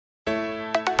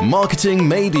Marketing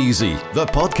Made Easy, the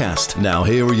podcast. Now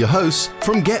here are your hosts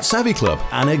from Get Savvy Club,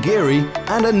 Anna Geary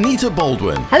and Anita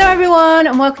Baldwin. Hello everyone,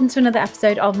 and welcome to another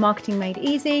episode of Marketing Made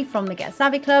Easy from the Get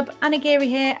Savvy Club. Anna Geary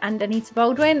here and Anita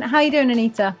Baldwin. How are you doing,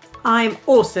 Anita? I'm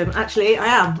awesome. Actually, I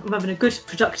am. I'm having a good,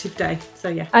 productive day. So,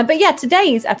 yeah.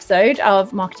 Today's episode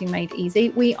of Marketing Made Easy,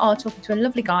 we are talking to a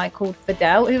lovely guy called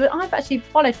Fidel, who I've actually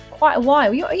followed for quite a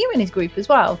while. Are you in his group as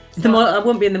well? I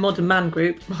won't be in the Modern Man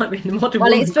group. Might be in the Modern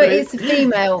Woman group. It's a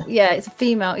female. Yeah, it's a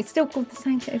female. It's still called the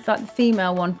same thing. It's like the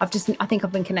female one. I think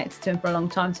I've been connected to him for a long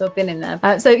time, so I've been in there.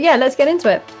 Let's get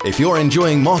into it. If you're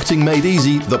enjoying Marketing Made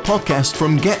Easy, the podcast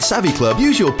from Get Savvy Club,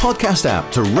 use your podcast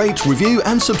app to rate, review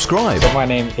and subscribe. So my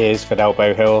name is Fidel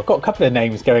Bohill. Got a couple of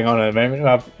names going on at the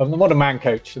moment. I'm the Modern Man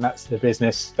Coach, and that's the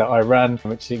business that I run,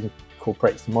 which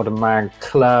incorporates the Modern Man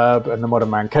Club and the Modern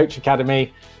Man Coach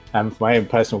Academy. For my own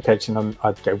personal coaching,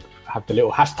 I'd go have the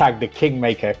little hashtag the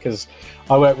Kingmaker, because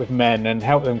I work with men and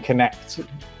help them connect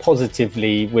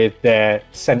positively with their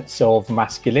sense of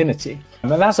masculinity.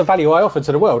 And that's a value I offer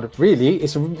to the world. Really,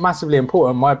 it's massively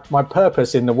important. My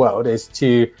purpose in the world is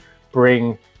to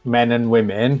bring men and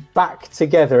women back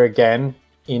together again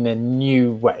in a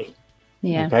new way.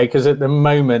 Yeah. Okay, because at the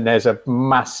moment there's a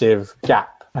massive gap,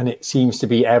 and it seems to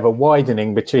be ever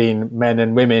widening between men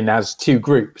and women as two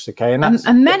groups. Okay, and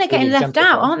men are getting left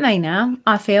out, aren't they? Now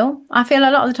I feel a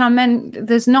lot of the time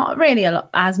there's not really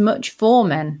as much for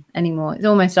men anymore. It's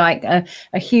almost like a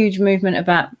huge movement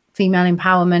about female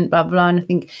empowerment, blah blah. And I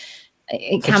think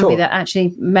it can be that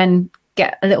actually men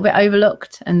get a little bit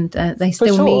overlooked, and they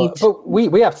still need. But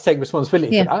we have to take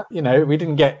responsibility for that. You know, we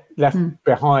didn't get left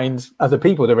behind other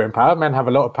people that were empowered. Men have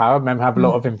a lot of power. Men have a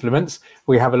lot of influence.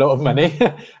 We have a lot of money.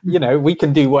 You know, we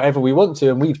can do whatever we want to,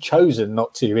 and we've chosen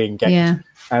not to engage. Yeah.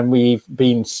 And we've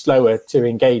been slower to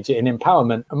engage in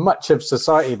empowerment. And much of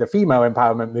society, the female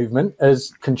empowerment movement,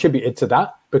 has contributed to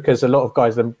that, because a lot of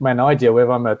guys, the men I deal with,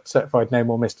 I'm a certified No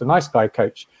More Mr. Nice Guy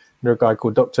coach. There's a guy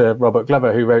called Dr. Robert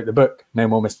Glover who wrote the book, No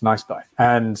More Mr. Nice Guy.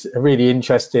 And a really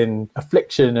interesting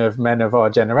affliction of men of our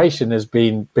generation has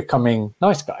been becoming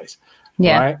nice guys.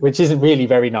 Yeah. Right? Which isn't really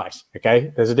very nice.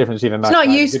 Okay. There's a difference between a nice guy. It's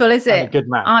not useful, is it? A good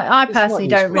man. I personally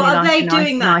don't really like a nice guy. Are they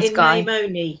doing that in name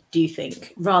only, do you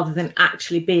think, rather than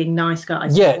actually being nice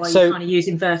guys? Yeah. Why you kind of use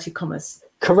inverted commas?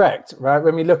 Correct. Right.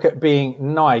 When we look at being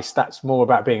nice, that's more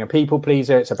about being a people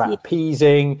pleaser. It's about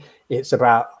appeasing. It's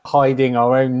about hiding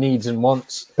our own needs and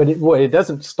wants. But what it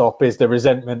doesn't stop is the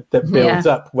resentment that builds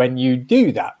up when you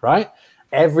do that, right?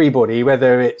 Everybody,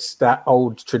 whether it's that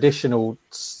old traditional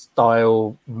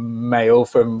style male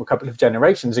from a couple of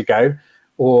generations ago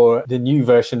or the new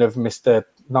version of Mr.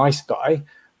 Nice Guy,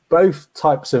 both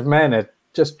types of men are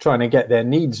just trying to get their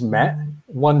needs met.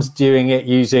 One's doing it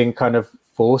using kind of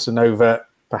force and overt,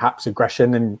 perhaps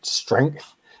aggression and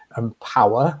strength and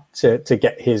power to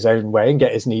get his own way and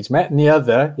get his needs met. And the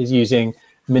other is using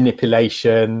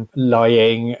manipulation,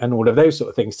 lying, and all of those sort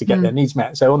of things to get their needs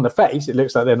met. So on the face, it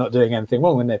looks like they're not doing anything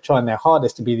wrong, and they're trying their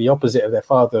hardest to be the opposite of their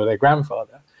father or their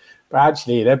grandfather. But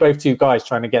actually, they're both two guys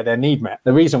trying to get their need met.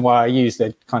 The reason why I use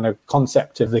the kind of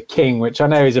concept of the king, which I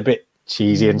know is a bit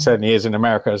cheesy and certainly is in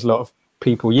America, as a lot of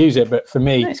people use it, but for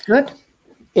me, it's good.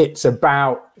 It's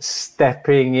about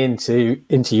stepping into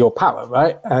your power,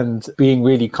 right? And being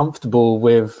really comfortable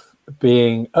with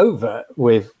being overt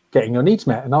with getting your needs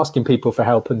met and asking people for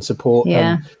help and support,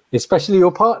 and especially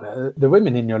your partner, the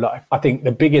women in your life. I think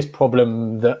the biggest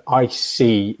problem that I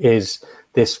see is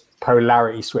this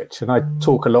polarity switch. And I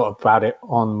talk a lot about it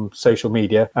on social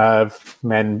media, of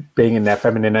men being in their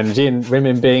feminine energy and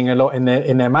women being a lot in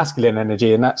their masculine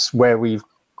energy. And that's where we've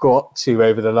got to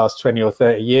over the last 20 or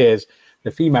 30 years. The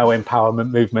female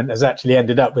empowerment movement has actually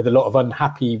ended up with a lot of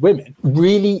unhappy women.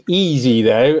 Really easy,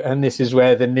 though, and this is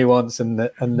where the nuance and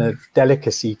the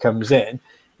delicacy comes in,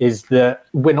 is that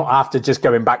we're not after just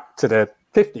going back to the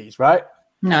 50s, right?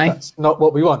 No. That's not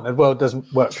what we want. The world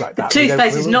doesn't work like that. The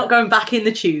toothpaste is not going back in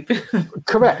the tube.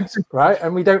 Correct, right?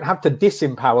 And we don't have to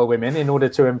disempower women in order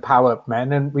to empower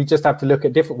men. And we just have to look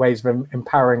at different ways of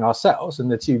empowering ourselves in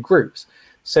the two groups,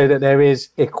 so that there is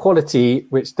equality,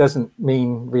 which doesn't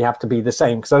mean we have to be the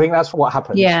same. Because I think that's what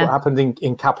happens. Yeah. What happened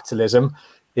in capitalism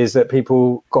is that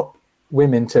people got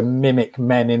women to mimic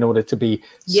men in order to be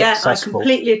successful. I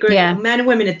completely agree. Yeah. Men and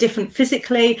women are different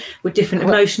physically, we're different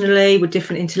emotionally, we're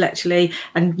different intellectually,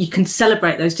 and you can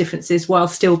celebrate those differences while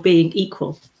still being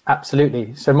equal.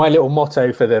 Absolutely. So my little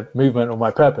motto for the movement, or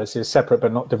my purpose, is separate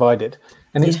but not divided.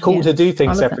 And it's cool to do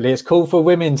things separately. That. It's cool for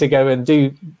women to go and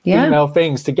do female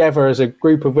things together as a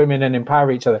group of women and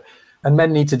empower each other. And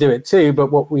men need to do it too.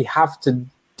 But what we have to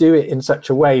do it in such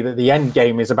a way that the end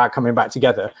game is about coming back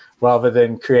together, rather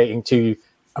than creating two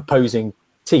opposing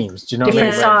teams. Do you know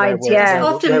Different what I mean? sides, yeah.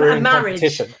 Often we're a in marriage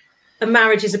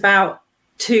competition. is about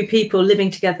two people living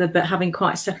together but having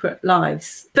quite separate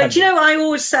lives. But you know, I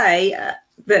always say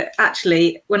that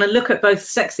actually, when I look at both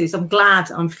sexes, I'm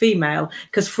glad I'm female,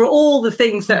 because for all the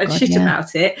things that are shit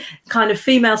about it, kind of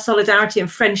female solidarity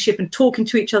and friendship and talking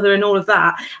to each other and all of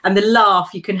that, and the laugh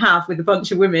you can have with a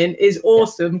bunch of women is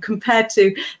awesome compared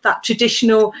to that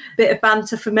traditional bit of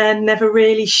banter for men, never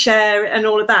really share and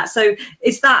all of that. So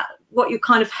is that what you're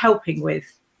kind of helping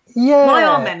with? Yeah. Why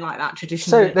are men like that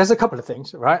traditionally? So there's a couple of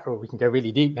things, right? Or we can go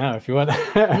really deep now if you want.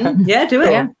 Yeah, do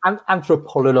it. Yeah.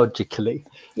 Anthropologically.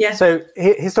 Yeah. So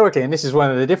historically, and this is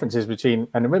one of the differences between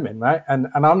men and women, right? And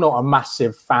I'm not a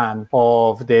massive fan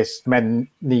of this men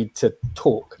need to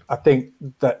talk. I think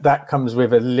that comes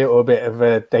with a little bit of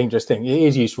a dangerous thing. It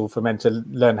is useful for men to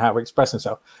learn how to express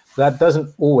themselves. That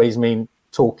doesn't always mean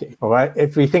talking. All right.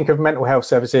 If we think of mental health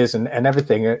services and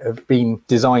everything have been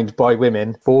designed by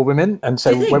women for women. And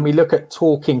so when we look at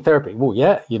talking therapy, well,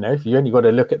 yeah, you know, if you only got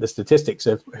to look at the statistics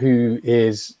of who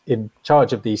is in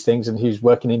charge of these things and who's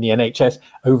working in the NHS,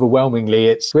 overwhelmingly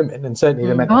it's women, and certainly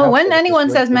the mental health. When anyone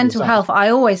says mental health, I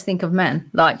always think of men,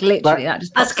 like literally that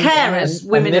just as carers,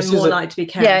 women are more likely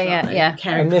to be carers. Yeah.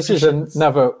 And this is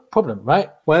another problem, right?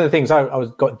 One of the things I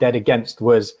got dead against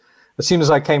was, as soon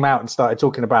as I came out and started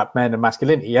talking about men and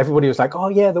masculinity, everybody was like, oh,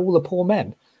 yeah, they're all the poor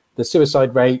men, the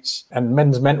suicide rates and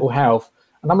men's mental health.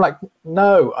 And I'm like,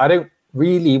 no, I don't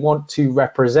really want to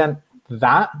represent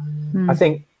that. I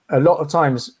think a lot of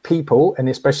times people, and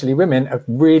especially women, are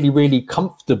really, really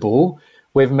comfortable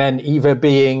with men either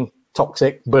being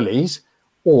toxic bullies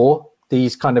or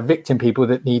these kind of victim people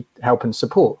that need help and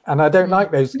support. And I don't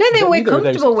like those. I don't think we're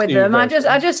comfortable with them. I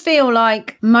just feel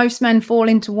like most men fall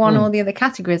into one or the other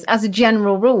categories as a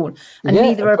general rule, and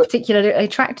neither are particularly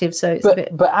attractive. So it's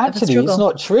but actually it's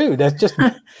not true. There's just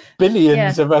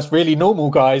billions of us really normal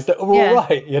guys that are all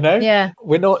right, you know? Yeah.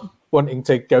 We're not wanting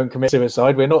to go and commit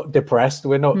suicide. We're not depressed.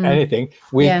 We're not anything.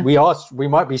 We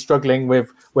might be struggling with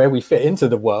where we fit into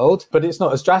the world, but it's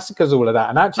not as drastic as all of that.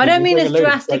 And actually, I don't mean as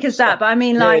drastic as that, but I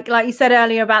mean like you said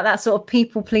earlier about that sort of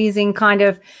people pleasing kind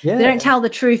of. They don't tell the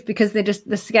truth because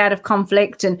they're scared of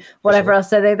conflict and whatever else.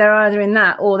 So they're either in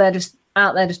that or they're just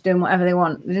out there just doing whatever they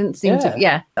want. They didn't seem to.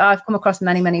 Yeah, I've come across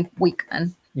many weak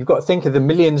men. You've got to think of the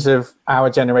millions of our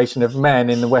generation of men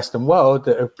in the Western world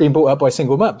that have been brought up by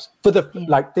single mums.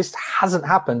 Like this hasn't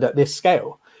happened at this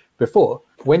scale before.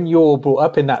 When you're brought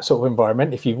up in that sort of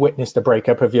environment, if you've witnessed a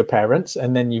breakup of your parents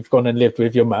and then you've gone and lived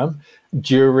with your mum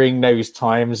during those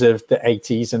times of the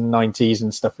 80s and 90s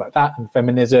and stuff like that, and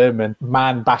feminism and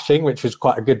man bashing, which was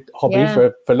quite a good hobby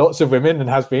for lots of women and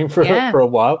has been for a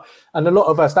while. And a lot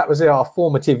of us, that was our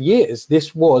formative years.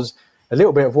 This was a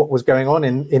little bit of what was going on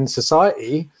in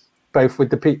society, both with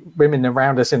the women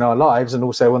around us in our lives and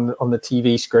also on the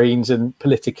TV screens and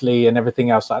politically and everything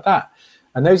else like that.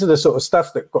 And those are the sort of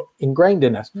stuff that got ingrained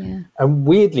in us. Yeah. And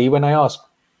weirdly, when I ask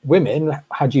women,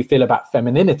 how do you feel about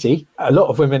femininity? A lot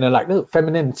of women are like, oh,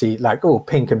 femininity, like, oh,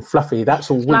 pink and fluffy.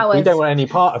 That's all. We don't want any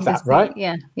part of that, right?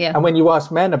 Yeah. And when you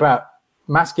ask men about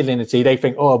masculinity, they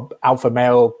think, oh, alpha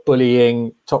male,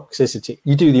 bullying, toxicity.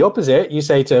 You do the opposite. You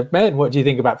say to men, what do you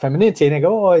think about femininity? And they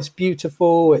go, oh, it's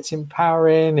beautiful, it's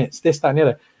empowering, it's this, that, and the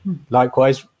other.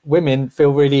 Likewise, women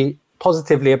feel really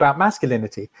positively about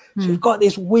masculinity. So we've got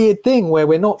this weird thing where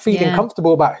we're not feeling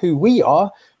comfortable about who we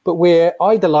are, but we're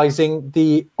idolizing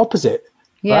the opposite.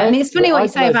 Yeah, right? and it's funny what you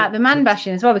say about the man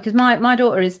bashing as well, because my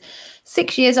daughter is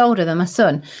 6 years older than my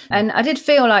son. And I did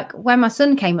feel like when my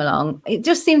son came along, it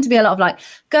just seemed to be a lot of like,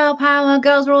 girl power,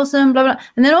 girls are awesome, blah, blah.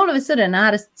 And then all of a sudden I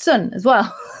had a son as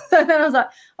well. And I was like,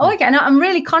 oh, okay. And I'm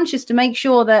really conscious to make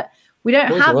sure that we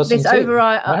don't have this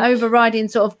overriding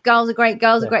sort of girls are great,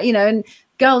 you know, and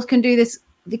girls can do this.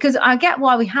 Because I get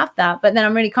why we have that, but then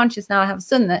I'm really conscious now I have a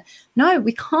son that, no,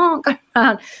 we can't go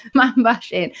around man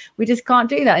bashing. We just can't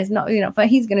do that. It's not, you know, but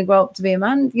he's going to grow up to be a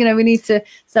man. You know, we need to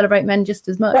celebrate men just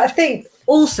as much. But I think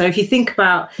also, if you think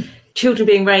about children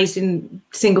being raised in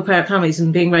single parent families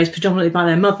and being raised predominantly by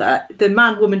their mother, the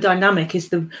man-woman dynamic is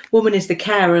the woman is the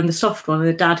carer and the soft one, and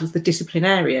the dad was the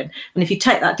disciplinarian. And if you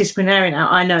take that disciplinarian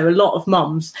out, I know a lot of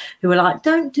mums who are like,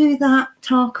 don't do that,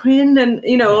 Tarquin, and,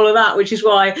 you know, all of that, which is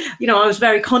why, you know, I was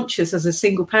very conscious as a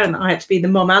single parent that I had to be the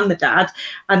mum and the dad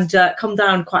and come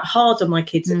down quite hard on my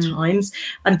kids at times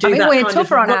and do that kind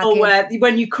of role where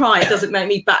when you cry, it doesn't make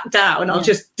me back down. I'll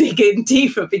just dig in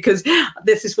deeper because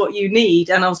this is what you need.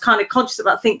 And I was kind of conscious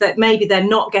about, I think that maybe they're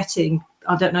not getting,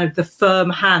 I don't know, the firm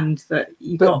hand that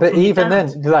you got. But even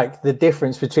then, like the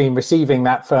difference between receiving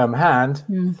that firm hand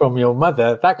from your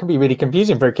mother, that can be really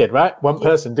confusing for a kid, right? One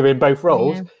person doing both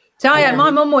roles. So my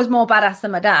mum was more badass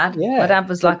than my dad. Yeah. My dad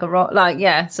was like a rock, like,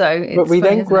 yeah. So, it's but we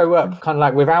funny, then grow up kind of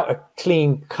like without a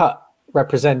clean cut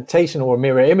representation or a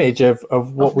mirror image of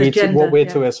what we're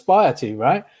to aspire to,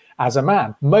 right? As a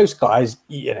man, most guys,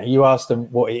 you ask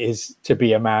them what it is to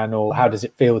be a man or how does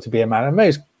it feel to be a man, and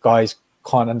most guys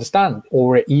can't understand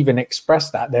or even express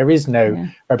that. There is no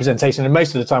representation, and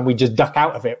most of the time we just duck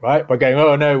out of it, right? By going,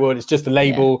 oh no, well, it's just a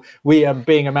label.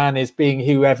 Being a man is being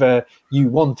whoever you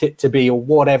want it to be or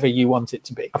whatever you want it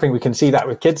to be. I think we can see that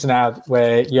with kids now,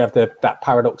 where you have that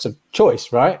paradox of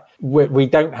choice, right? We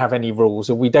don't have any rules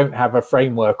or we don't have a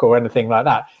framework or anything like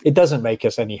that. It doesn't make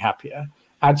us any happier.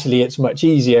 Actually, it's much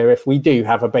easier if we do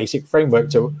have a basic framework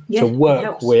to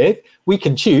work with. We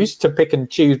can choose to pick and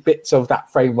choose bits of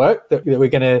that framework that we're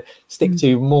going to stick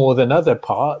to more than other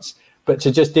parts, but to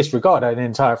just disregard an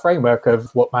entire framework of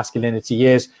what masculinity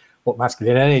is, what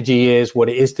masculine energy is, what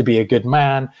it is to be a good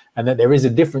man, and that there is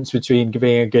a difference between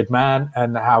being a good man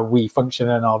and how we function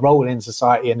in our role in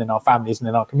society and in our families and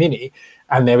in our community.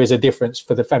 And there is a difference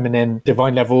for the feminine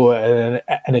divine level, an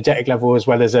energetic level, as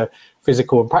well as a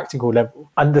physical and practical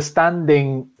level.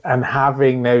 Understanding and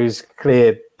having those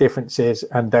clear differences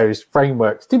and those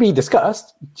frameworks to be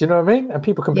discussed, do you know what I mean? And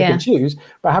people can pick and choose,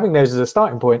 but having those as a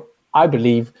starting point, I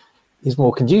believe, is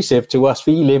more conducive to us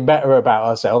feeling better about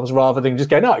ourselves rather than just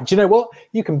going, no, do you know what?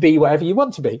 You can be whatever you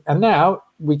want to be. And now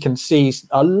we can see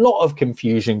a lot of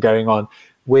confusion going on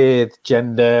with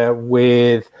gender,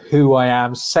 with who I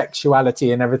am,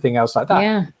 sexuality and everything else like that.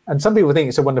 Yeah. And some people think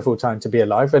it's a wonderful time to be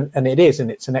alive, and it is, and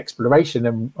it's an exploration,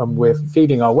 and we're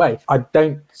feeling our way. I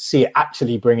don't see it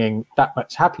actually bringing that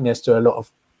much happiness to a lot of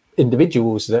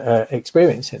individuals that are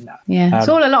experiencing that. Yeah, it's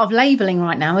all a lot of labeling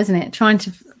right now, isn't it? Trying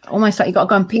to almost like you got to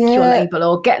go and pick your label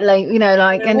or get and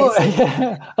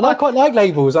I quite like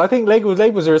labels. I think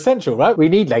labels are essential, right? We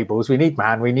need labels. We need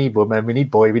man, we need woman, we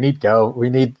need boy, we need girl, we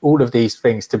need all of these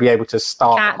things to be able to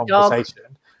start a conversation.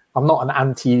 Dog. I'm not an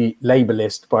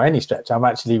anti-labelist by any stretch.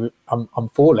 I'm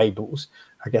for labels.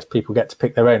 I guess people get to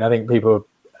pick their own. I think people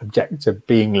object to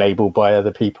being labelled by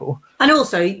other people. And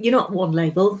also, you're not one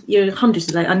label, you're hundreds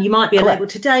of labels, and you might be a label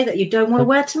today that you don't want to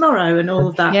wear tomorrow, and all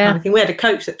of that kind of thing. We had a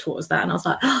coach that taught us that, and I was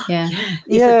like,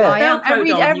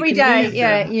 every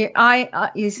day,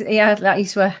 I used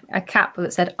to wear a cap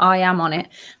that said "I am" on it,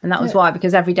 and that was why,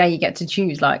 because every day you get to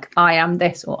choose, like, I am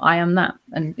this or I am that,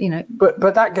 and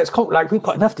But that gets like, we've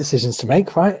got enough decisions to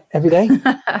make, right? Every day,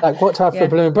 like what to have for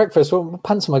blooming breakfast, what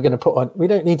pants am I going to put on? We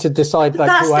don't need to decide who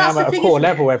I am at a core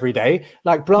level every day.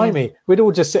 Like, blimey, we'd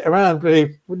all just sit around.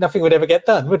 Nothing would ever get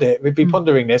done, would it? We'd be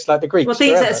pondering this like the Greeks. Well,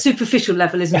 things at a superficial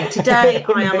level, isn't it? Today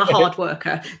I am a hard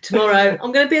worker. Tomorrow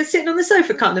I'm going to be sitting on the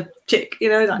sofa kind of chick,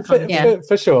 that kind of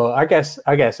for sure. I guess.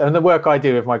 And the work I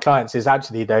do with my clients is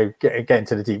actually, though, getting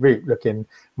to the deep root, looking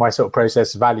my sort of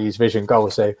process, values, vision,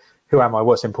 goals. So who am I?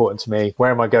 What's important to me?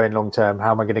 Where am I going long term?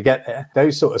 How am I going to get there?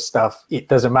 Those sort of stuff, it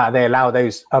doesn't matter. They allow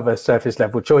those other surface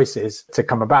level choices to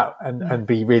come about and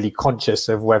be really conscious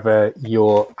of whether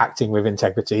you're acting with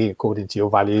integrity according to your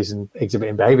values and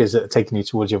exhibiting behaviors that are taking you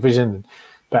towards your vision and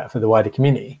better for the wider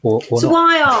community. Or so not.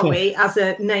 Why are we as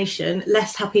a nation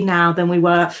less happy now than we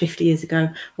were 50 years ago,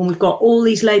 when we've got all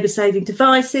these labour saving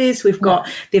devices, we've got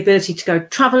the ability to go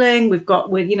travelling, we've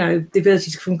got the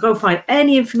ability to go find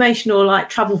any information or like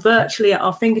travel virtually at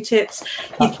our fingertips?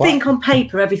 You'd think on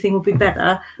paper everything would be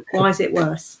better. Why is it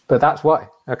worse? But that's why.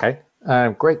 Okay,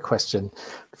 great question.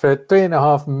 For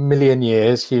 3.5 million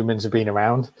years humans have been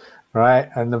around, right?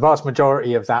 And the vast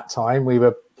majority of that time we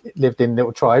lived in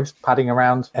little tribes padding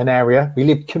around an area. We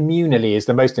lived communally is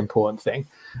the most important thing,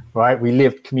 right? We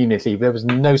lived communally. There was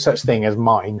no such thing as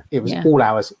mine. It was all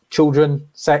ours. Children,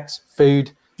 sex,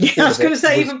 food. Yeah, I was going to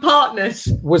say even partners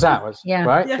was ours,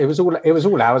 right? Yeah. It was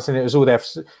all ours, and it was all there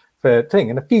for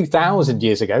thing. And a few thousand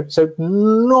years ago, so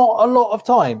not a lot of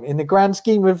time in the grand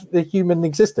scheme of the human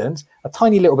existence, a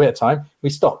tiny little bit of time, we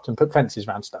stopped and put fences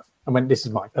around stuff and went, this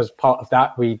is mine. As part of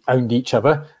that, we owned each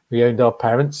other. We owned our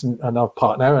parents and our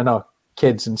partner and our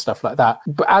kids and stuff like that.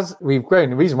 But as we've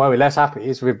grown, the reason why we're less happy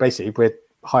is we're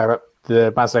higher up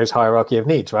the Maslow's hierarchy of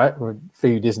needs, right?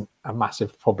 Food isn't a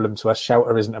massive problem to us.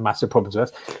 Shelter isn't a massive problem to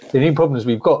us. The only problems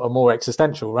we've got are more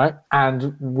existential, right?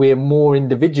 And we're more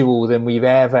individual than we've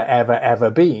ever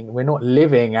been. We're not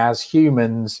living as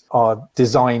humans are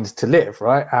designed to live,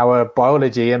 right? Our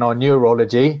biology and our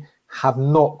neurology have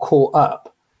not caught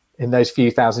up in those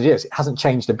few thousand years. It hasn't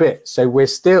changed a bit. So we're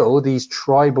still these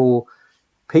tribal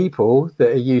people that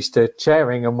are used to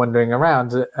sharing and wandering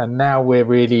around, and now we're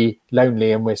really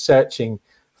lonely and we're searching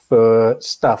for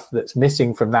stuff that's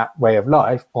missing from that way of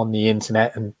life on the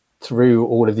internet and through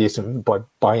all of these, by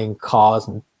buying cars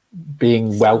and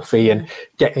being wealthy and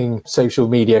getting social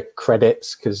media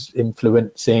credits because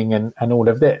influencing and all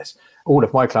of this. All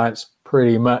of my clients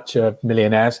pretty much are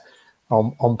millionaires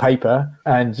on paper,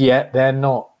 and yet they're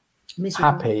not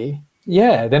happy.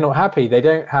 Yeah, they're not happy. They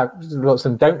don't have, lots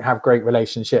of them don't have great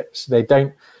relationships.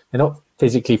 They're not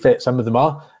physically fit. Some of them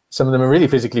are. Some of them are really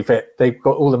physically fit. They've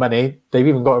got all the money. They've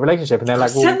even got a relationship, and they're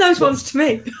like, well, send those ones to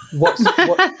me. What's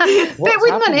Fit with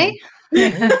happening?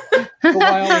 money. But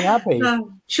why aren't we happy?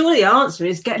 Surely the answer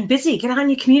is getting busy, get out in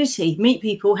your community, meet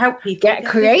people, help people.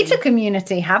 Create a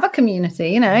community, have a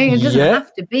community. It doesn't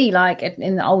have to be like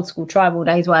in the old school tribal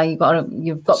days where you've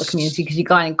got the community because you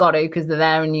kind of got to because they're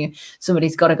there and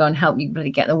somebody's got to go and help you bloody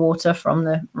get the water from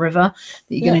the river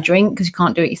that you're going to drink because you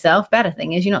can't do it yourself. Better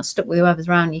thing is you're not stuck with whoever's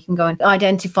around. You can go and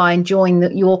identify and join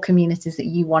your communities that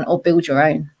you want or build your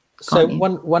own. So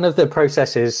one of the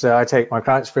processes I take my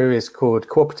clients through is called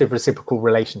cooperative reciprocal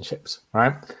relationships,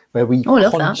 right? Where we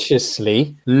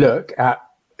consciously look at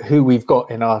who we've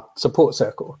got in our support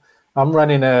circle. I'm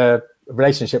running a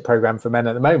relationship program for men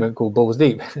at the moment called Balls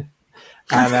Deep.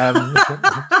 And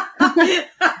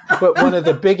but one of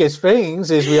the biggest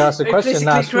things is we asked the question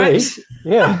last week.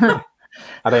 Yeah.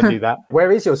 I don't do that.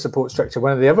 Where is your support structure?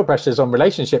 One of the other pressures on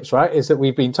relationships, right, is that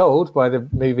we've been told by the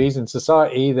movies and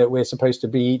society that we're supposed to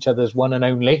be each other's one and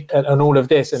only, and all of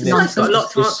this. And it's got a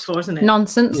lot to answer for, isn't it?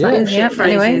 Nonsense.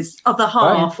 Anyway, other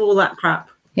half, all that crap.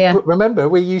 Yeah. But remember,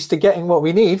 we're used to getting what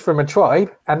we need from a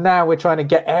tribe, and now we're trying to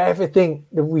get everything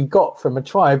that we got from a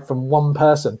tribe from one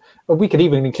person. But we could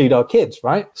even include our kids,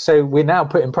 right? So we're now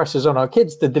putting pressures on our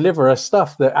kids to deliver us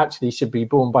stuff that actually should be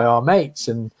borne by our mates,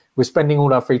 and we're spending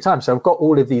all our free time. So I've got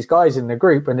all of these guys in the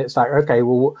group, and it's like, okay,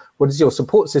 well, what does your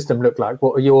support system look like?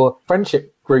 What are your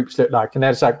friendship groups look like? And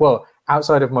they're just like, well,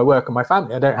 outside of my work and my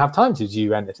family, I don't have time to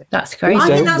do anything. That's crazy. I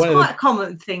think that's quite a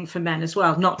common thing for men as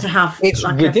well, not to have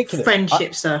ridiculous. A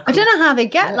friendship circle. I don't know how they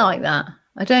get like that.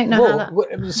 I don't know how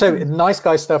that... So nice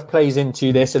guy stuff plays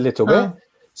into this a little bit.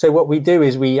 So what we do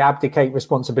is we abdicate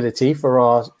responsibility for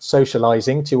our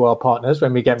socializing to our partners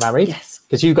when we get married. Yes.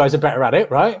 Because you guys are better at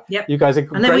it, right? Yep. You guys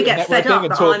are and then we get fed up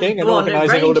and talking and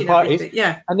organising all the parties.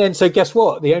 Yeah. And then so guess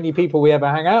what? The only people we ever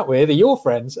hang out with are your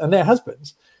friends and their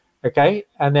husbands. Okay.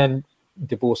 And then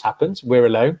divorce happens, we're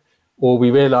alone. Or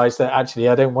we realise that actually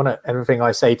I don't want to, everything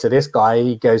I say to this guy,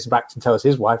 he goes back and tells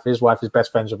his wife is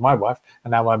best friends with my wife,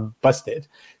 and now I'm busted.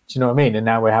 Do you know what I mean? And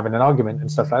now we're having an argument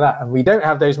and stuff like that. And we don't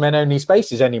have those men-only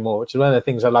spaces anymore, which is one of the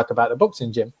things I like about the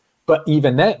boxing gym. But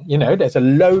even then, there's a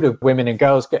load of women and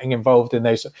girls getting involved in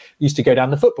those. Used to go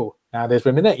down to football. Now there's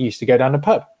women that used to go down the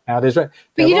pub. Now there's. But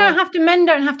men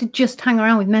don't have to just hang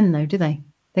around with men, though, do they?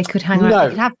 They could hang around. They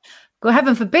could have. God,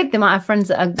 heaven forbid, they might have friends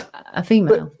that are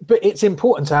female. But it's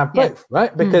important to have both,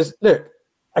 right? Because look,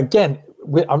 again,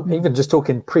 I'm even just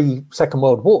talking pre-Second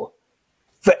World War.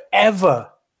 Forever,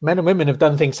 men and women have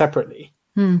done things separately,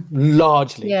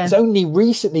 largely. Yeah. It's only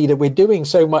recently that we're doing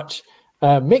so much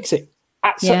mixing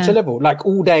at such a level, like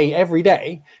all day, every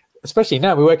day. Especially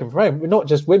now we're working from home. We're not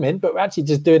just women, but we're actually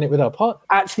just doing it with our partner.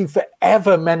 Actually,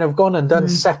 forever, men have gone and done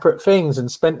separate things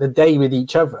and spent the day with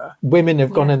each other. Women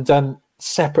have gone and done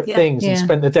separate things and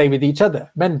spent the day with each other.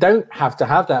 Men don't have to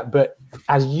have that, but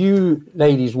as you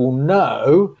ladies will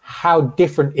know, how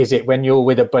different is it when you're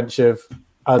with a bunch of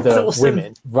other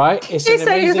women, right? It's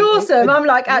awesome. I'm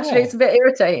like, actually, it's a bit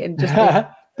irritating.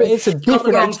 But it's a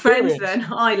different experience. Friends, then.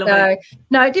 I love it.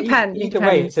 No, it depends. Either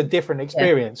way, it's a different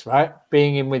experience, right?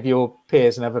 Being in with your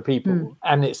peers and other people.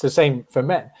 And it's the same for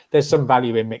men. There's some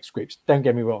value in mixed groups. Don't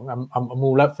get me wrong. I'm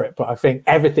all up for it. But I think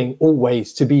everything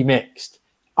always to be mixed,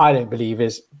 I don't believe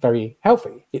is very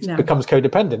healthy. It becomes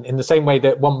codependent in the same way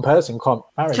that one person can't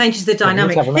marry. Changes the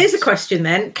dynamic. Here's a question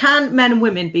then. Can men and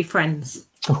women be friends?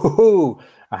 Ooh,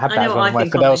 I had that as one of my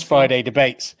Fidel's Friday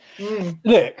debates.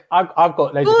 Look, I've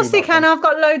got loads of course they can. I've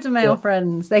got loads of male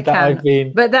friends. They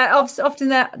can. But they're often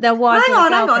their wives. Hang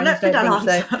on. Let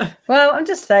me so. Well, I'm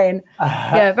just saying.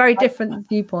 Very different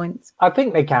viewpoints. I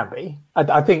think they can be.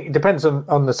 I think it depends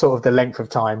on the sort of the length of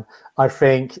time. I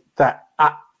think that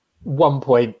at one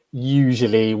point,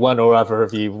 usually one or other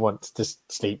of you wants to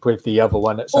sleep with the other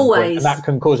one at some point, and that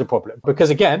can cause a problem because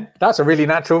again, that's a really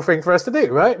natural thing for us to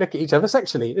do, right? Look at each other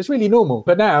sexually. It's really normal.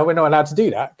 But now we're not allowed to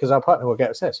do that because our partner will get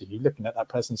upset. So you're looking at that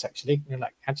person sexually and you're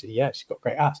like, actually, yeah, she's got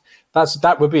great ass.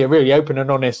 That would be a really open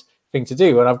and honest thing to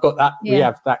do. And I've got that. We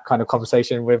have that kind of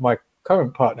conversation with my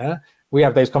current partner. We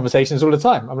have those conversations all the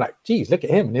time. I'm like, geez, look at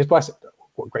him and his bicep.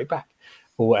 What a great back.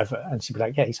 Or whatever, and she'd be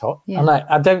like, "Yeah, he's hot." I'm like,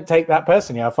 I don't take that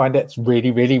personally. I find it's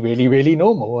really, really, really, really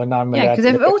normal. And I'm because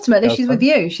ultimately she's with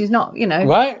you. She's not,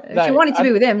 right? If she wanted to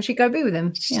be with him, she'd go be with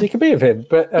him. She could be with him,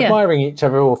 but admiring each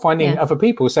other or finding other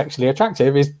people sexually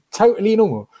attractive is totally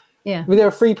normal. Yeah. There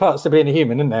are 3 parts to being a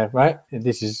human, isn't there? Right.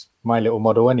 This is my little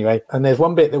model anyway. And there's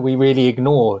one bit that we really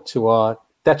ignore to our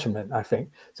detriment, I think.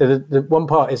 So the one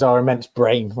part is our immense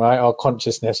brain, right? Our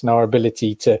consciousness and our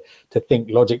ability to think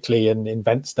logically and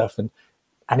invent stuff and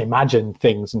imagine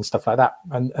things and stuff like that.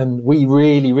 And we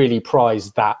really, really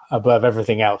prize that above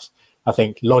everything else. I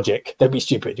think logic, don't be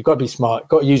stupid. You've got to be smart, you've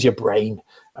got to use your brain.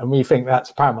 And we think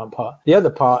that's a paramount part. The other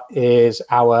part is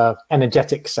our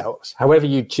energetic selves. However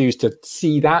you choose to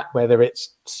see that, whether it's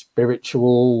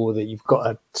spiritual or that you've got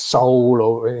a soul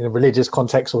or in a religious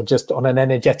context or just on an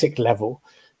energetic level,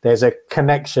 there's a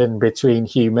connection between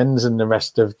humans and the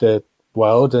rest of the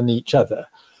world and each other.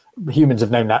 Humans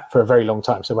have known that for a very long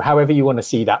time. So however you want to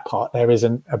see that part, there is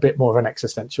a bit more of an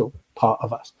existential part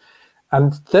of us.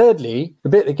 And thirdly, the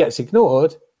bit that gets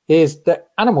ignored is the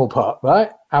animal part, right?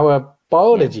 Our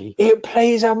biology. Yeah. It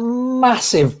plays a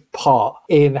massive part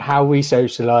in how we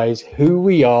socialize, who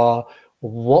we are,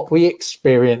 what we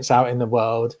experience out in the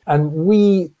world. And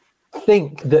we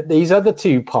think that these other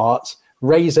 2 parts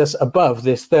raise us above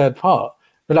this third part.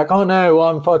 We're like, oh no,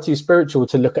 I'm far too spiritual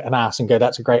to look at an ass and go,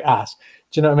 that's a great ass.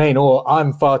 Do you know what I mean? Or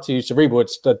I'm far too cerebral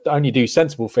to only do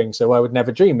sensible things. So I would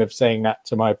never dream of saying that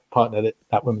to my partner,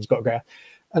 that woman's got a great ass.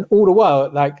 And all the while,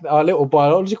 like our little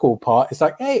biological part is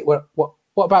like, hey, what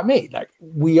about me? Like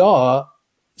we are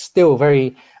still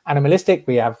very animalistic.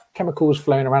 We have chemicals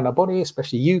flowing around our body,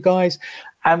 especially you guys.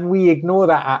 And we ignore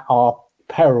that at our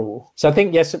peril. So I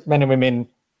think, yes, men and women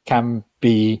can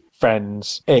be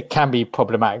friends. It can be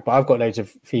problematic, but I've got loads of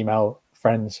female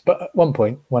friends. But at one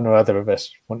point, one or other of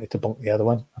us wanted to bonk the other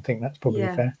one. I think that's probably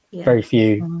fair. Yeah. Very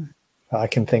few that I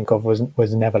can think of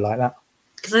was never like that.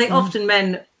 Because I think often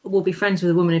men will be friends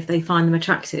with a woman if they find them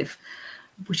attractive,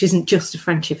 which isn't just a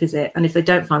friendship, is it? And if they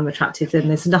don't find them attractive, then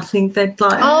there's nothing they'd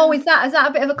like. Oh, is that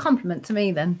a bit of a compliment to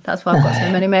me then? That's why I've got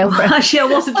so many male friends. Actually, I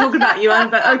wasn't talking about you, Anne,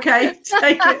 but okay,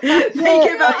 take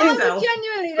it about yourself.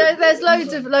 Genuinely, there's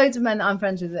loads of men that I'm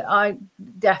friends with that I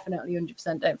definitely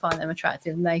 100% don't find them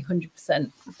attractive, and they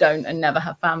 100% don't and never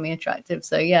have found me attractive.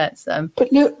 So yeah, it's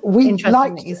but look, we interesting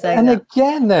like, that you say and that.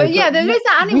 Again, though, but yeah, there is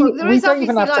that animal. There is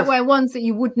obviously like where ones that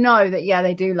you would know that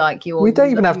they do like you, or we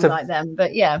don't even have to like them.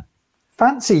 But yeah.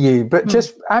 Fancy you, but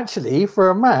just actually for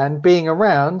a man being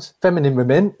around feminine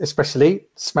women, especially,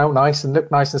 smell nice and look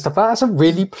nice and stuff like that, that's a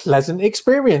really pleasant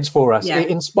experience for us. It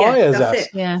inspires us,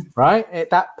 right?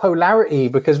 That polarity,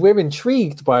 because we're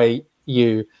intrigued by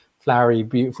you, flowery,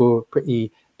 beautiful,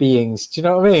 pretty beings. Do you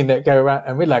know what I mean? That go around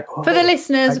and we're like, oh, for the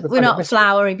listeners, we're not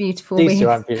flowery, beautiful beings. You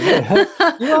are.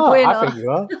 I think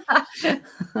you are.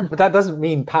 But that doesn't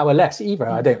mean powerless either.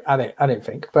 I don't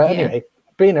think. But anyway.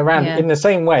 Being around in the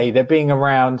same way that being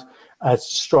around a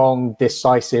strong,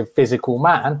 decisive, physical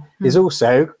man is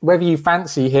also, whether you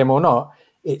fancy him or not,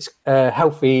 it's a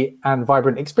healthy and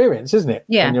vibrant experience, isn't it?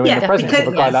 Yeah. When you're in the presence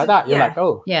of a guy like that, you're like,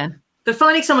 oh. Yeah. But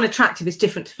finding someone attractive is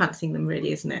different to fancying them,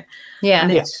 really, isn't it? Yeah. And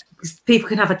because people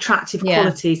can have attractive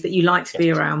qualities that you like to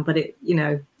be around, but it,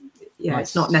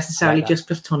 it's not necessarily just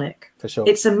platonic. For sure.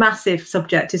 It's a massive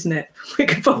subject, isn't it? We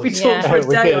could probably talk for a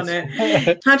day on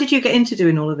it. How did you get into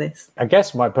doing all of this? I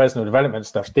guess my personal development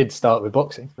stuff did start with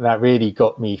boxing. That really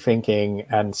got me thinking,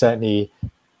 and certainly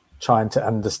trying to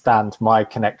understand my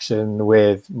connection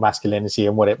with masculinity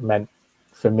and what it meant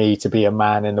for me to be a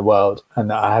man in the world.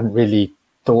 And I hadn't really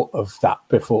thought of that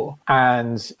before.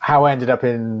 And how I ended up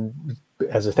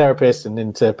as a therapist and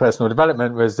into personal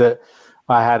development was that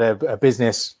I had a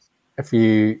business a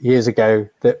few years ago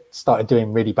that started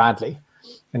doing really badly.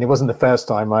 And it wasn't the first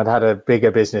time. I'd had a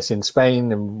bigger business in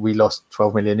Spain and we lost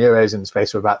 12 million euros in the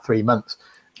space of about 3 months.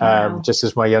 Just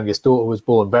as my youngest daughter was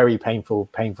born. Very painful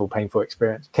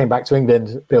experience. Came back to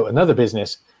England, built another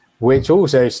business, which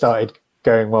also started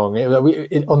going wrong.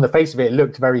 On the face of it, it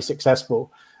looked very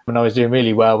successful. And I was doing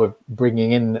really well with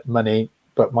bringing in money,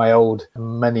 but my old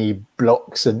money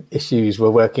blocks and issues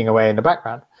were working away in the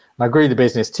background. I grew the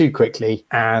business too quickly,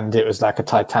 and it was like a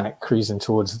Titanic cruising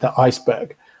towards the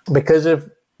iceberg. Because of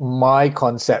my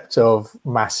concept of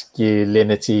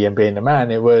masculinity and being a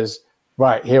man, it was,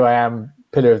 right, here I am,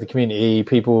 pillar of the community,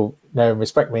 people know and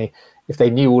respect me. If they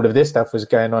knew all of this stuff was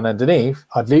going on underneath,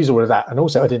 I'd lose all of that. And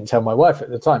also I didn't tell my wife at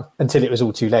the time until it was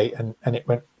all too late and it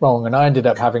went wrong. And I ended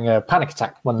up having a panic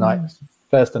attack one night,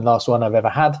 first and last one I've ever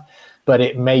had. But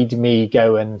it made me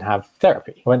go and have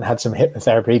therapy. I went and had some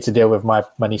hypnotherapy to deal with my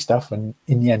money stuff. And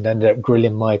in the end, I ended up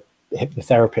grilling my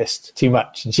hypnotherapist too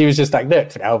much. And she was just like,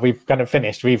 look, now we've kind of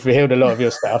finished. We've healed a lot of your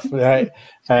stuff. Right?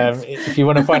 If you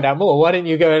want to find out more, why didn't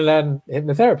you go and learn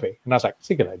hypnotherapy? And I was like,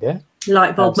 it's a good idea.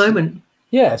 Light bulb moment.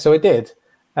 Yeah, so I did.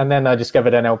 And then I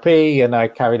discovered NLP and I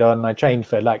carried on. I trained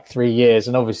for like 3 years.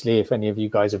 And obviously, if any of you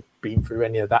guys have been through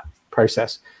any of that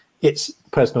process, it's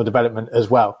personal development as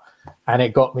well. And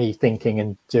it got me thinking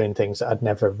and doing things that I'd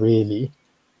never really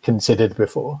considered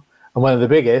before. And one of the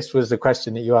biggest was the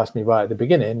question that you asked me right at the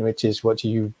beginning, which is, what do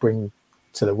you bring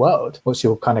to the world? What's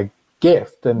your kind of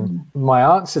gift? And my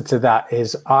answer to that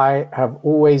is, I have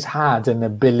always had an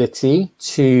ability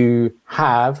to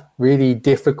have really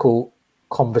difficult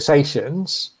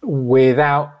conversations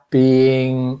without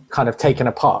being kind of taken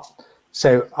apart.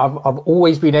 So I've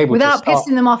always been able without to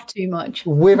pissing them off too much,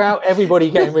 without everybody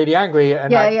getting really angry.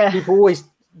 And people always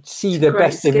see the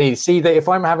best in me, see that if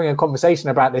I'm having a conversation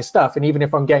about this stuff, and even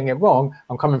if I'm getting it wrong,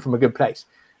 I'm coming from a good place.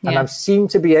 And I've seemed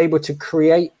to be able to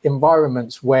create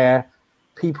environments where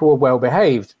people are well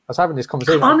behaved. I was having this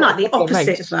conversation. I'm like the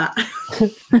opposite of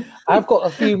that. I've got a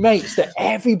few mates that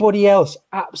everybody else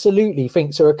absolutely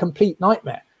thinks are a complete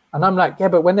nightmare. And I'm like, yeah,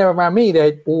 but when they're around me,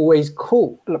 they're always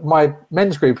cool. My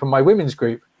men's group and my women's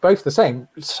group, both the same.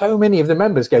 So many of the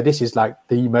members go, this is like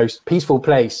the most peaceful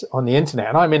place on the internet.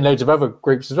 And I'm in loads of other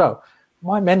groups as well.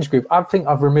 My men's group, I think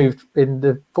I've removed, in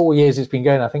the 4 years it's been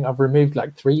going, I think I've removed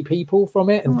like 3 people from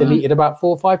it and deleted about 4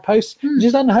 or 5 posts, which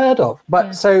is unheard of.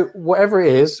 But so whatever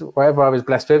it is, whatever I was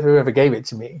blessed with, whoever gave it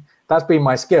to me, that's been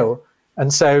my skill.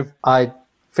 And so I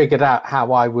figured out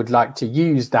how I would like to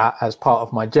use that as part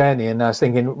of my journey. And I was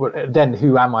thinking, well, then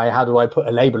who am I? How do I put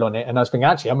a label on it? And I was thinking,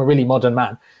 actually, I'm a really modern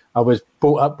man. I was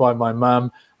brought up by my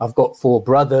mum. I've got 4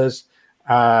 brothers.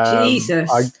 Jesus,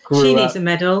 she needs a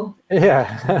medal.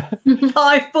 Yeah.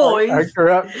 5 boys. I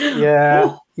grew up,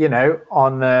 you know,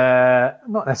 on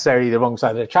not necessarily the wrong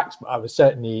side of the tracks, but I was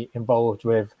certainly involved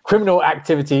with criminal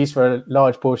activities for a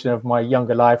large portion of my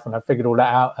younger life. And I figured all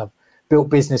that out. I've built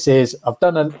businesses. I've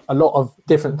done a lot of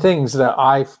different things that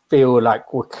I feel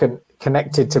like were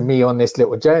connected to me on this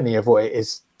little journey of what it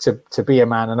is to be a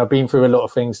man. And I've been through a lot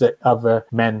of things that other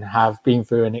men have been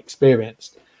through and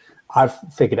experienced. I've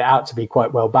figured it out to be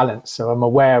quite well balanced. So I'm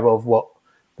aware of what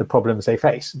the problems they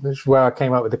face. This is where I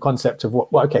came up with the concept of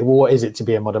what is it to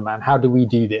be a modern man? How do we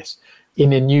do this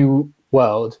in a new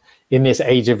world, in this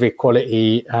age of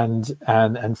equality and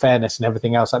fairness and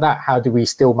everything else like that? How do we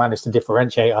still manage to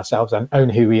differentiate ourselves and own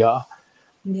who we are?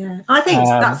 Yeah, I think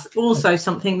that's also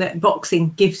something that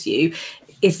boxing gives you,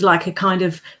 is like a kind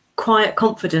of quiet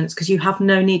confidence, because you have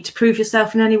no need to prove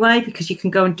yourself in any way, because you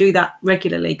can go and do that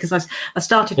regularly. Because I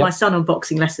started my son on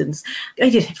boxing lessons. I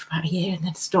did it for about a year and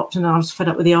then stopped, and I was fed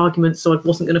up with the arguments, so I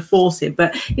wasn't going to force him.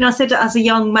 But you know, I said that as a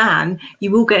young man,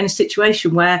 you will get in a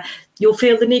situation where you'll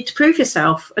feel the need to prove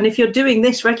yourself, and if you're doing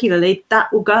this regularly,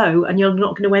 that will go, and you're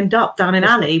not going to end up down an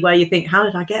alley where you think, how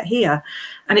did I get here?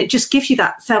 And it just gives you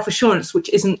that self-assurance, which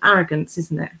isn't arrogance,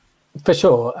 isn't it? For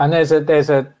sure. And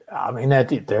I mean,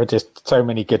 there are just so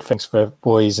many good things for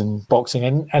boys and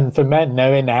boxing, and for men,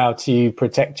 knowing how to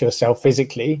protect yourself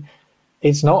physically.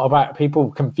 It's not about,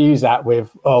 people confuse that with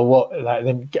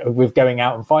with going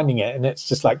out and finding it, and it's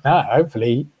just like, no.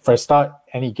 Hopefully, for a start,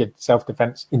 any good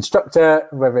self-defense instructor,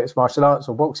 whether it's martial arts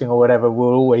or boxing or whatever,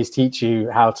 will always teach you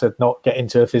how to not get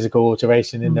into a physical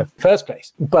altercation in the first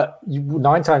place. But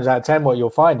 9 times out of 10, what you'll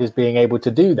find is being able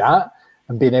to do that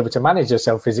and being able to manage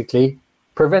yourself physically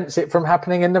prevents it from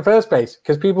happening in the first place,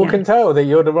 because people can tell that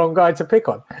you're the wrong guy to pick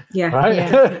on.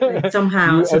 Right?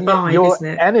 Somehow it's a vibe, your isn't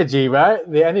it? Energy,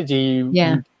 right? The energy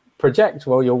you project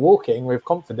while you're walking with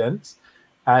confidence,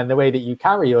 and the way that you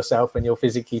carry yourself when you're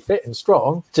physically fit and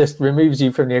strong, just removes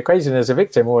you from the equation as a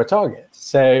victim or a target.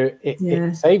 So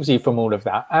it saves you from all of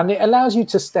that, and it allows you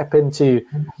to step into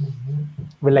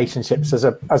relationships as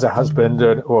a husband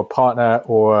or a partner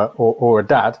or a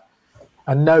dad,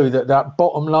 and know that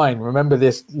bottom line, remember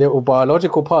this little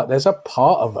biological part, there's a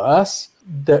part of us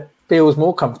that feels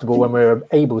more comfortable when we're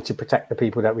able to protect the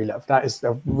people that we love. That is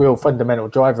a real fundamental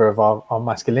driver of our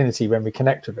masculinity when we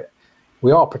connect with it.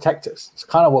 We are protectors. It's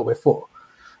kind of what we're for.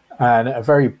 And at a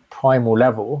very primal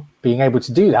level, being able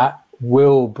to do that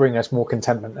will bring us more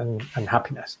contentment and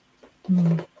happiness.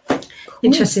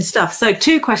 Interesting stuff. So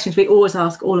 2 questions we always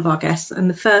ask all of our guests, and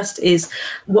the first is,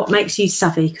 what makes you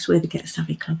savvy? Because we're the Get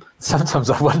Savvy Club.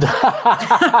 Sometimes I wonder.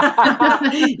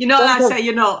 You're not allowed to say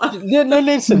you're not. No,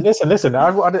 listen. this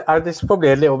is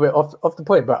probably a little bit off the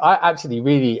point, but I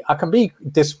actually I can be,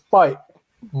 despite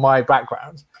my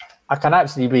background, I can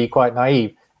actually be quite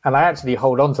naive, and I actually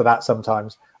hold on to that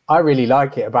sometimes. I really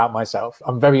like it about myself.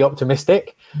 I'm very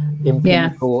optimistic in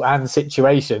people and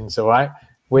situations, all right?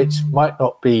 Which might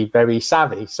not be very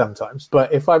savvy sometimes,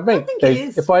 but if I make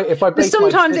but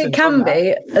sometimes it can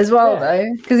be as well,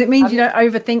 though, because it means you don't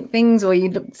overthink things, or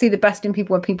you see the best in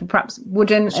people where people perhaps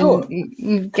wouldn't. Sure. And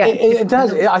you get it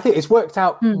does. I think it's worked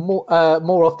out more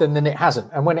often than it hasn't,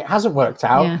 and when it hasn't worked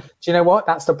out, do you know what?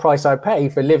 That's the price I pay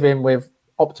for living with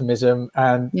optimism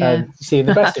and seeing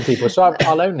the best in people. So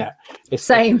I'll own that. It's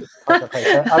same.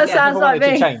 That sounds like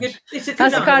me. That's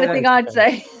the kind of thing I'd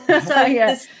say.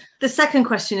 So the second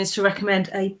question is to recommend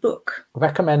a book.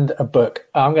 Recommend a book.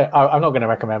 I'm not going to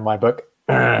recommend my book.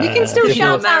 You can still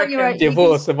shout out your own.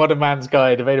 Divorce, The Modern Man's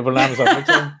Guide, available on Amazon, which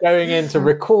I'm going in to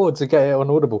record to get it on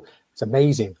Audible. It's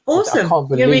amazing. Awesome.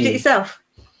 You read it yourself?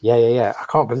 Yeah. I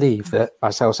can't believe that I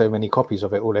sell so many copies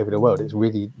of it all over the world. It's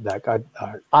really like I'm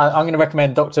going to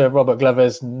recommend Dr. Robert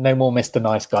Glover's No More Mr.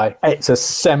 Nice Guy. It's a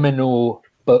seminal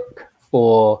book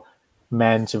for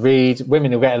men to read.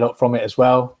 Women will get a lot from it as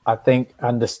well. I think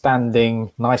understanding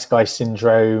nice guy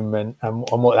syndrome and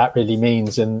what that really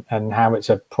means and how it's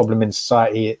a problem in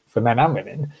society for men and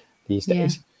women these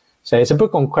days. So it's a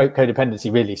book on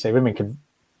codependency, really. So women can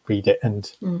read it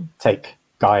and take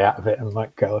guy out of it and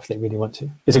might go if they really want to.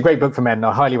 It's a great book for men.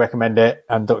 I highly recommend it.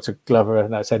 And Dr. Glover,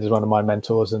 as I said, is one of my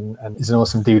mentors and is an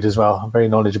awesome dude as well. A very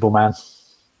knowledgeable man.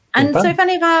 And so if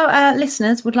any of our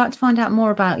listeners would like to find out more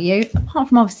about you, apart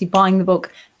from obviously buying the book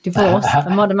Divorce, A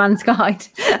Modern Man's Guide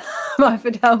by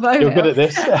Fidel Bohill. You're good at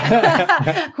this.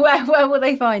 Where will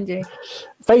they find you?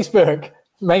 Facebook,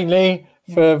 mainly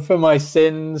for my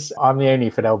sins. I'm the only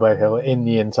Fidel Bohill in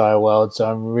the entire world,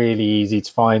 so I'm really easy to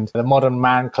find. The Modern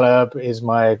Man Club is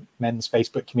my men's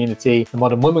Facebook community. The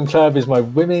Modern Woman Club is my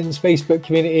women's Facebook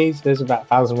community. So there's about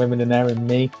 1,000 women in there and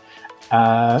me.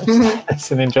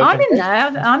 It's an interesting. I'm in there.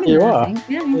 I'm in there. I think.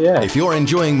 Yeah. If you're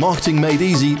enjoying Marketing Made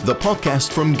Easy, the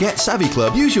podcast from Get Savvy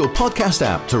Club, use your podcast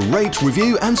app to rate,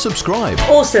 review, and subscribe.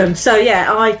 Awesome. So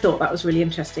I thought that was really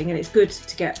interesting, and it's good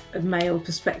to get a male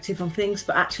perspective on things.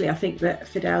 But actually, I think that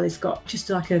Fidel has got just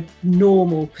like a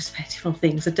normal perspective on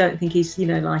things. I don't think he's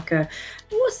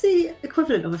what's the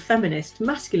equivalent of a feminist,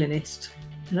 masculinist?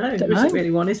 No, there isn't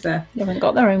really one, is there? You haven't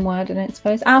got their own word in it, I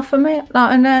suppose. Alpha male,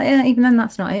 and even then,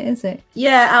 that's not it, is it?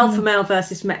 Yeah, alpha male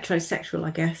versus metrosexual,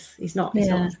 I guess. He's not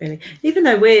really. Even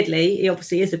though, weirdly, he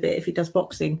obviously is a bit if he does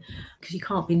boxing, because you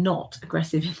can't be not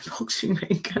aggressive in the boxing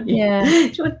ring, can you? Yeah.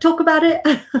 Do you want to talk about it?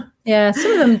 Yeah,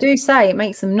 some of them do say it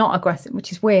makes them not aggressive,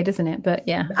 which is weird, isn't it? But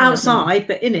yeah. Outside,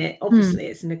 but in it, obviously,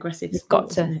 it's an aggressive sport. Got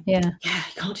to, yeah. Yeah,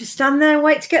 you can't just stand there and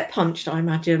wait to get punched, I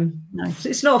imagine. No.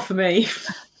 It's not for me.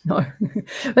 No.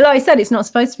 But like I said, it's not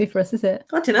supposed to be for us, is it?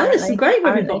 I don't know. There's some great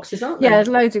women boxers, aren't there? Yeah, there's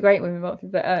loads of great women boxers,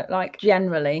 but like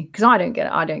generally, because I don't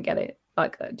get it.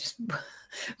 Like, I just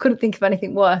couldn't think of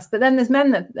anything worse. But then there's men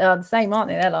that are the same, aren't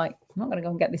they? They're like, I'm not going to go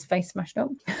and get this face smashed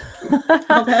up.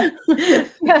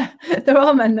 Yeah, there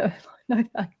are men that are like, no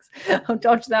thanks, I'll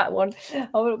dodge that one. I'm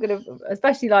not going to,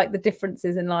 especially like the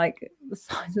differences in like the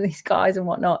size of these guys and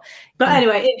whatnot. But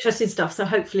anyway, interesting stuff. So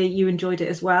hopefully you enjoyed it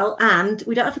as well. And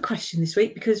we don't have a question this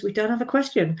week because we don't have a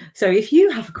question. So if you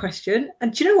have a question,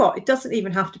 and do you know what? It doesn't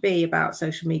even have to be about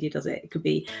social media, does it? It could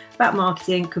be about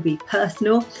marketing, it could be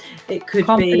personal, it could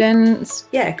confidence.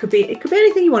 Be it could be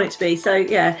anything you want it to be. So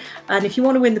yeah, and if you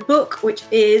want to win the book, which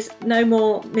is No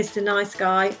More Mr. Nice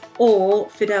Guy, or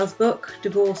Fidel's book,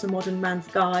 Divorce, A Modern Man's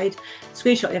Guide,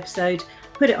 screenshot the episode,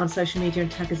 put it on social media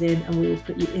and tag us in, and we will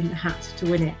put you in the hat to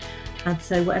win it. And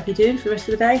so whatever you're doing for the rest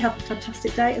of the day, have a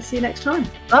fantastic day and see you next time.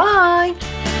 Bye.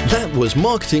 That was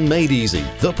Marketing Made Easy,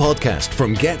 the podcast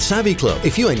from Get Savvy Club.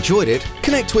 If you enjoyed it,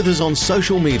 connect with us on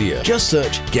social media. Just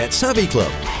search Get Savvy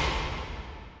Club.